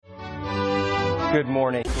Good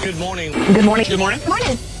morning. Good morning. Good morning. Good morning. Good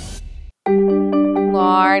morning.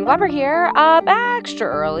 Lauren Weber here, up extra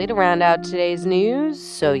early to round out today's news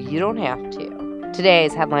so you don't have to.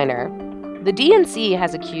 Today's headliner: the DNC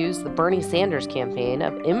has accused the Bernie Sanders campaign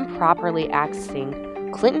of improperly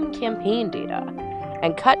accessing Clinton campaign data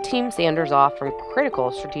and cut Team Sanders off from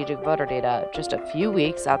critical strategic voter data just a few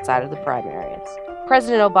weeks outside of the primaries.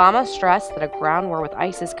 President Obama stressed that a ground war with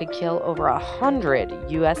ISIS could kill over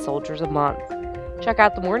 100 U.S. soldiers a month. Check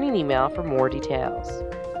out the morning email for more details.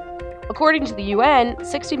 According to the UN,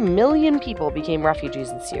 60 million people became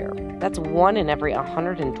refugees this year. That's 1 in every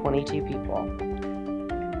 122 people.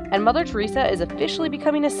 And Mother Teresa is officially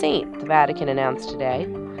becoming a saint, the Vatican announced today.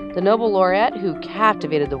 The Nobel laureate, who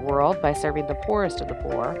captivated the world by serving the poorest of the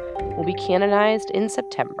poor, will be canonized in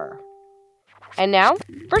September. And now,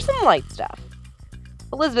 for some light stuff.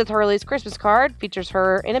 Elizabeth Hurley's Christmas card features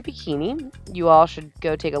her in a bikini. You all should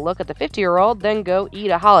go take a look at the 50-year-old, then go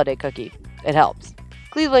eat a holiday cookie. It helps.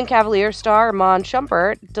 Cleveland Cavaliers star Iman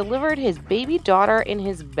Shumpert delivered his baby daughter in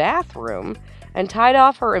his bathroom and tied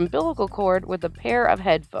off her umbilical cord with a pair of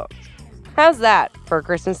headphones. How's that for a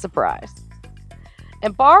Christmas surprise?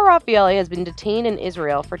 And Bar Raffaele has been detained in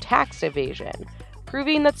Israel for tax evasion,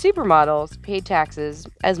 proving that supermodels pay taxes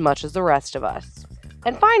as much as the rest of us.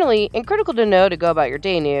 And finally, and critical to know to go about your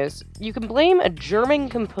day news, you can blame a German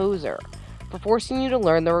composer for forcing you to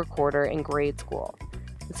learn the recorder in grade school.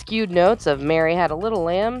 The skewed notes of Mary Had a Little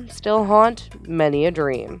Lamb still haunt many a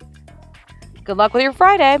dream. Good luck with your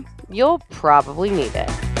Friday. You'll probably need it.